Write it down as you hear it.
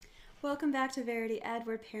Welcome back to Verity Ed,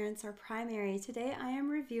 where parents are primary. Today I am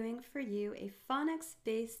reviewing for you a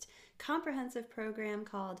phonics-based comprehensive program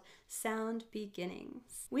called Sound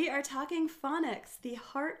Beginnings. We are talking phonics, the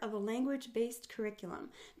heart of a language-based curriculum.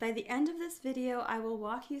 By the end of this video, I will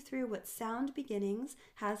walk you through what Sound Beginnings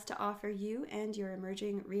has to offer you and your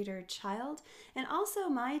emerging reader child, and also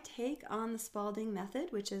my take on the Spalding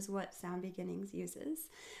method, which is what Sound Beginnings uses,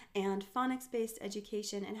 and phonics-based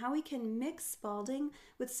education, and how we can mix Spalding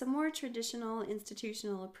with some more traditional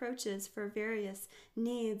institutional approaches for various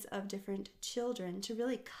needs of different children to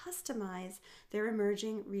really customize their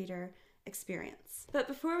emerging reader experience. But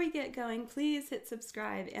before we get going, please hit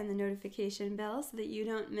subscribe and the notification bell so that you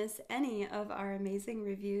don't miss any of our amazing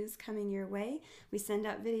reviews coming your way. We send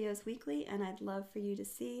out videos weekly, and I'd love for you to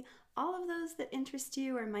see all of those that interest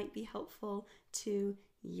you or might be helpful to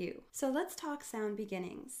you. So let's talk Sound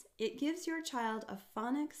Beginnings. It gives your child a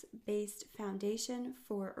phonics-based foundation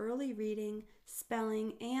for early reading,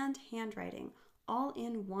 spelling, and handwriting, all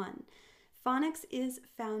in one. Phonics is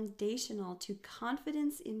foundational to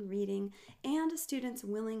confidence in reading and a student's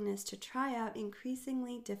willingness to try out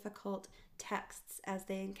increasingly difficult texts as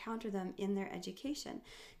they encounter them in their education.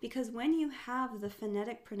 Because when you have the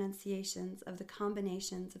phonetic pronunciations of the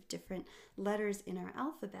combinations of different letters in our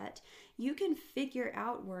alphabet, you can figure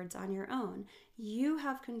out words on your own. You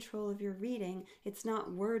have control of your reading. It's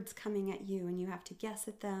not words coming at you and you have to guess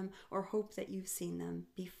at them or hope that you've seen them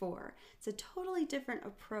before. It's a totally different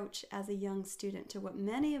approach as a young student to what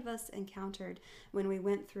many of us encountered when we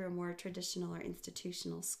went through a more traditional or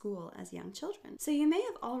institutional school as young children. So you may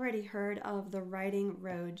have already heard of the Writing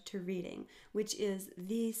Road to Reading, which is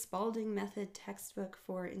the Spalding method textbook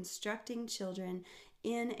for instructing children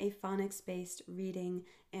in a phonics-based reading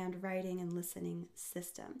and writing and listening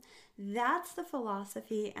system. That's the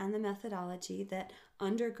philosophy and the methodology that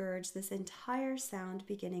undergirds this entire Sound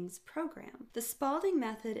Beginnings program. The Spalding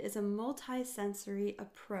method is a multi-sensory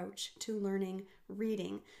approach to learning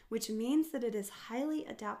reading, which means that it is highly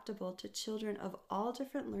adaptable to children of all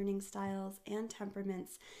different learning styles and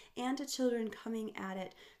temperaments, and to children coming at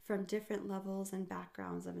it from different levels and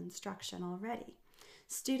backgrounds of instruction already.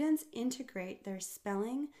 Students integrate their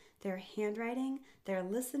spelling, their handwriting, their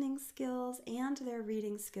listening skills, and their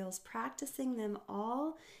reading skills, practicing them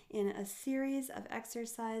all in a series of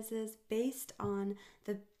exercises based on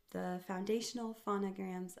the foundational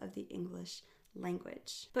phonograms of the English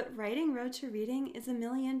language. But Writing Road to Reading is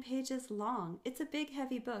 1,000,000 pages long. It's a big,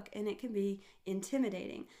 heavy book, and it can be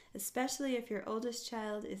intimidating, especially if your oldest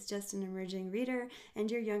child is just an emerging reader and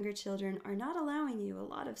your younger children are not allowing you a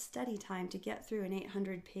lot of study time to get through an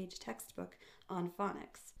 800-page textbook on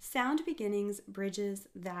phonics. Sound Beginnings bridges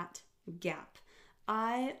that gap.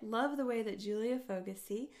 I love the way that Julia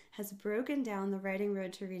Fogasy has broken down the Writing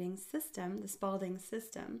Road to Reading system, the Spalding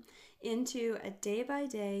system, into a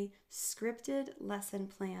day-by-day scripted lesson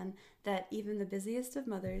plan that even the busiest of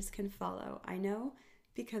mothers can follow. I know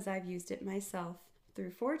because I've used it myself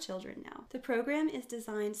through 4 children now. The program is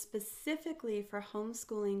designed specifically for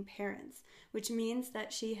homeschooling parents, which means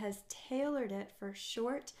that she has tailored it for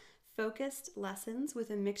short, focused lessons with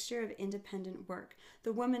a mixture of independent work.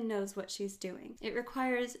 The woman knows what she's doing. It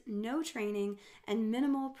requires no training and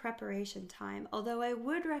minimal preparation time, although I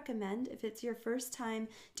would recommend, if it's your first time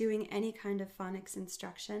doing any kind of phonics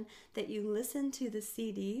instruction, that you listen to the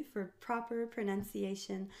CD for proper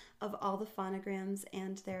pronunciation of all the phonograms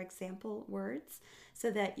and their example words, so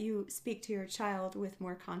that you speak to your child with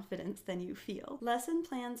more confidence than you feel. Lesson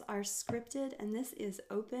plans are scripted, and this is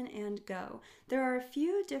open and go. There are a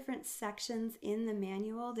few different sections in the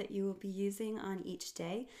manual that you will be using on each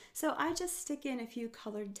day, so I just stick in a few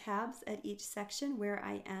colored tabs at each section where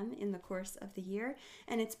I am in the course of the year,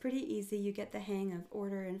 and it's pretty easy. You get the hang of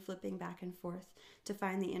order and flipping back and forth to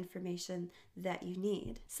find the information that you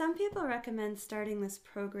need. Some people recommend starting this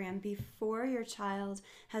program before your child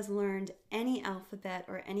has learned any alphabet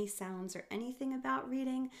or any sounds or anything about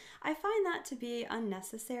reading. I find that to be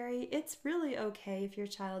unnecessary. It's really okay if your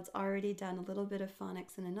child's already done a little bit of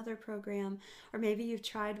phonics in another program, or maybe you've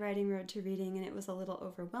tried Writing Road to Reading and it was a little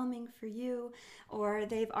overwhelming for you, or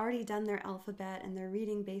they've already done their alphabet and they're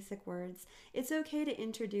reading basic words. It's okay to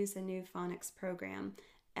introduce a new phonics program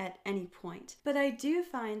at any point. But I do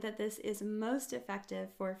find that this is most effective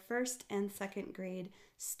for 1st and 2nd grade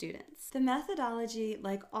students. The methodology,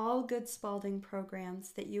 like all good Spalding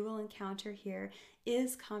programs that you will encounter here,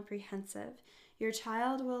 is comprehensive. Your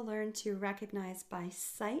child will learn to recognize by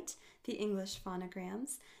sight the English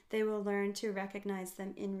phonograms. They will learn to recognize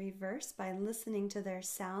them in reverse by listening to their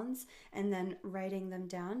sounds and then writing them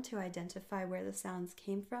down to identify where the sounds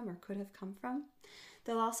came from or could have come from.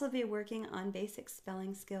 They'll also be working on basic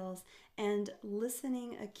spelling skills and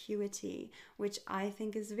listening acuity, which I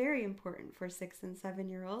think is very important for 6 and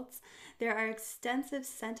 7-year-olds. There are extensive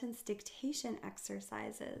sentence dictation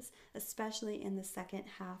exercises, especially in the second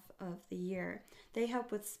half of the year. They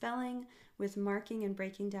help with spelling, with marking and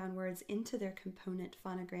breaking down words into their component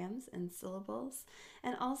phonograms and syllables,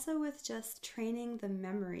 and also with just training the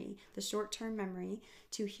memory, the short-term memory,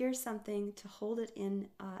 to hear something, to hold it in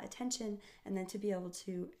attention, and then to be able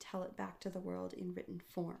to tell it back to the world in written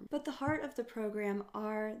form. But the heart of the program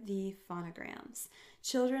are the phonograms.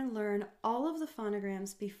 Children learn all of the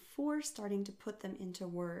phonograms before starting to put them into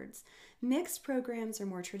words. Mixed programs or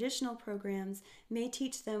more traditional programs may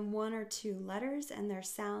teach them 1 or 2 letters and their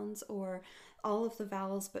sounds, or all of the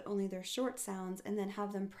vowels but only their short sounds, and then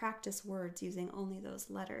have them practice words using only those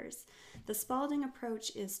letters. The Spalding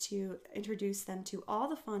approach is to introduce them to all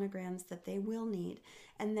the phonograms that they will need,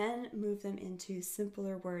 and then move them into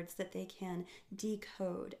simpler words that they can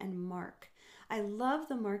decode and mark. I love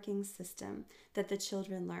the marking system that the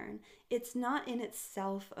children learn. It's not in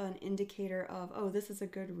itself an indicator of, oh, this is a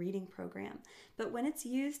good reading program, but when it's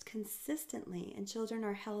used consistently and children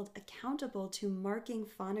are held accountable to marking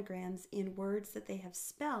phonograms in words that they have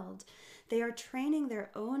spelled, they are training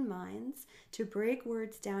their own minds to break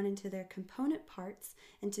words down into their component parts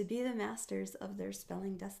and to be the masters of their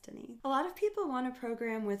spelling destiny. A lot of people want a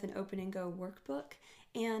program with an open and go workbook,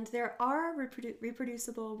 and there are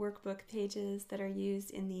reproducible workbook pages that are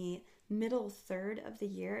used in the middle third of the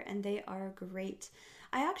year, and they are great.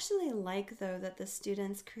 I actually like, though, that the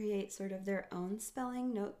students create sort of their own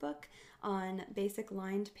spelling notebook on basic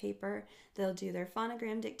lined paper. They'll do their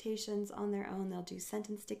phonogram dictations on their own. They'll do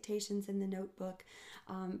sentence dictations in the notebook.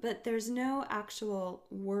 But there's no actual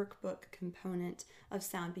workbook component of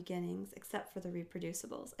Sound Beginnings except for the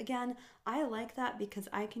reproducibles. Again, I like that because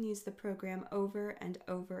I can use the program over and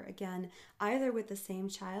over again, either with the same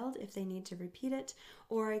child if they need to repeat it,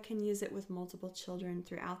 or I can use it with multiple children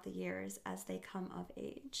throughout the years as they come of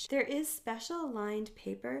age. There is special lined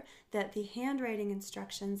paper that the handwriting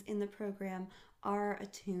instructions in the program are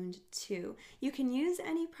attuned to. You can use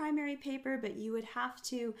any primary paper, but you would have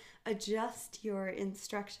to adjust your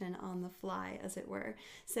instruction on the fly, as it were.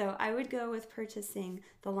 So I would go with purchasing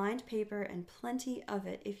the lined paper, and plenty of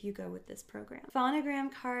it if you go with this program.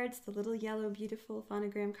 Phonogram cards, the little yellow beautiful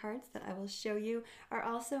phonogram cards that I will show you, are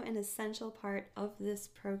also an essential part of this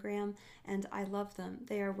program, and I love them.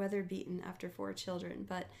 They are weather beaten after 4 children,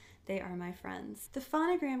 but they are my friends. The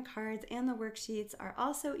phonogram cards and the worksheets are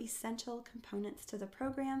also essential components to the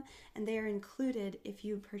program, and they are included if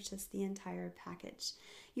you purchase the entire package.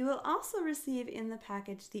 You will also receive in the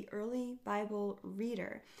package the Early Bible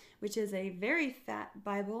Reader, which is a very fat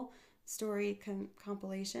Bible story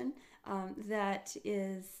compilation that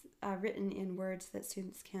is written in words that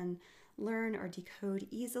students can learn or decode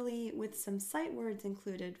easily, with some sight words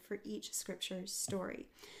included for each scripture story.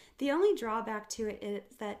 The only drawback to it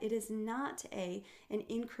is that it is not an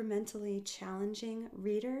incrementally challenging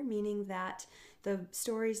reader, meaning that the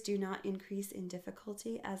stories do not increase in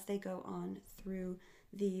difficulty as they go on through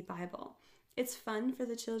the Bible. It's fun for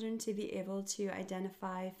the children to be able to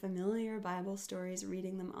identify familiar Bible stories,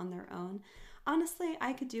 reading them on their own. Honestly,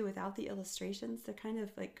 I could do without the illustrations. They're kind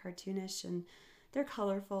of like cartoonish and they're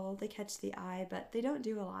colorful, they catch the eye, but they don't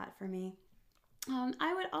do a lot for me.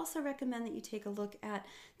 I would also recommend that you take a look at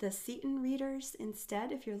the Seton readers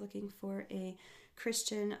instead if you're looking for a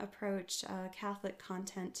Christian approach, Catholic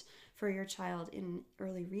content for your child in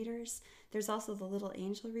early readers. There's also the Little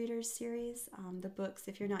Angel Readers series. The books,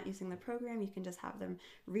 if you're not using the program, you can just have them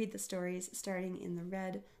read the stories starting in the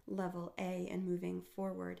red level A and moving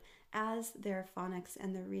forward as their phonics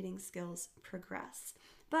and their reading skills progress.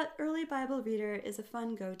 But Early Bible Reader is a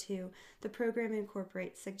fun go-to. The program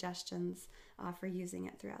incorporates suggestions for using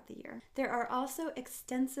it throughout the year. There are also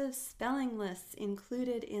extensive spelling lists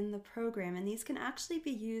included in the program, and these can actually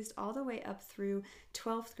be used all the way up through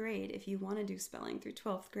 12th grade. If you want to do spelling through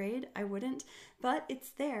 12th grade, I wouldn't, but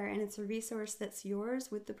it's there, and it's a resource that's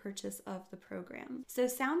yours with the purchase of the program. So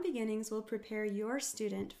Sound Beginnings will prepare your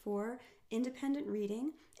student for independent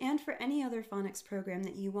reading and for any other phonics program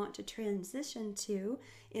that you want to transition to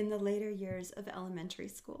in the later years of elementary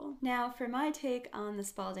school. Now, for my take on the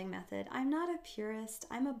Spalding method, I'm not a purist.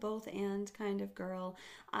 I'm a both and kind of girl.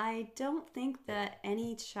 I don't think that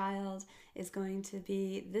any child is going to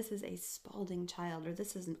be, this is a Spalding child or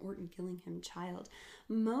this is an Orton Gillingham child.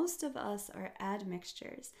 Most of us are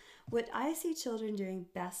admixtures. What I see children doing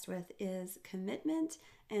best with is commitment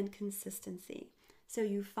and consistency. So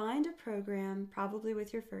you find a program, probably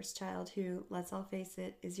with your first child who, let's all face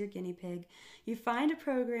it, is your guinea pig. You find a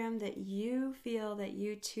program that you feel that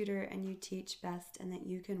you tutor and you teach best and that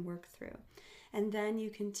you can work through. And then you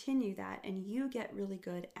continue that and you get really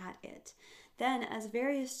good at it. Then as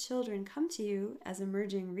various children come to you as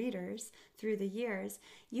emerging readers through the years,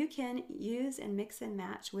 you can use and mix and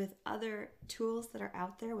match with other tools that are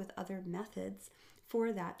out there, with other methods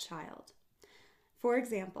for that child. For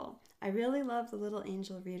example, I really love the Little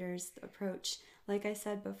Angel Readers approach. Like I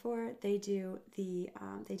said before, they do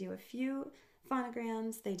a few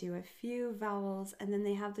phonograms, they do a few vowels, and then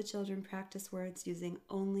they have the children practice words using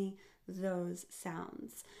only those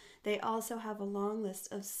sounds. They also have a long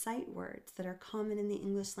list of sight words that are common in the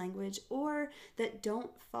English language or that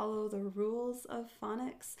don't follow the rules of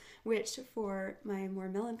phonics, which for my more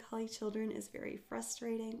melancholy children is very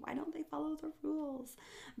frustrating. Why don't they follow the rules?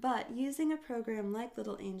 But using a program like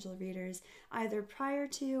Little Angel Readers, either prior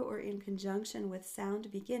to or in conjunction with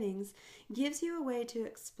Sound Beginnings, gives you a way to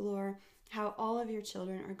explore how all of your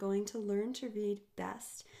children are going to learn to read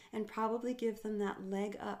best and probably give them that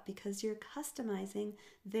leg up because you're customizing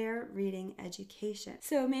their reading education.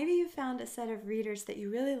 So maybe you found a set of readers that you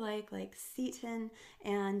really like Seton,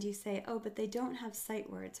 and you say, oh, but they don't have sight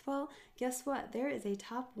words. Well, guess what? There is a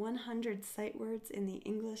top 100 sight words in the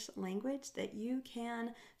English language that you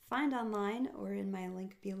can find online or in my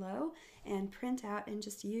link below and print out and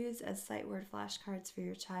just use as sight word flashcards for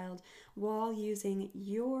your child while using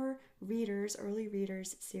your early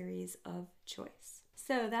readers series of choice.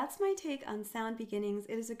 So that's my take on Sound Beginnings.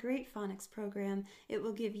 It is a great phonics program. It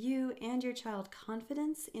will give you and your child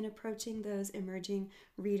confidence in approaching those emerging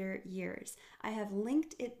reader years. I have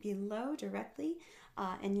linked it below directly,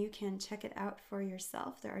 and you can check it out for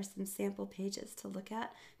yourself. There are some sample pages to look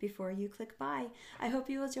at before you click buy. I hope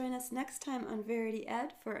you will join us next time on Verity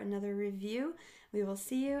Ed for another review. We will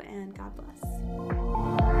see you, and God bless.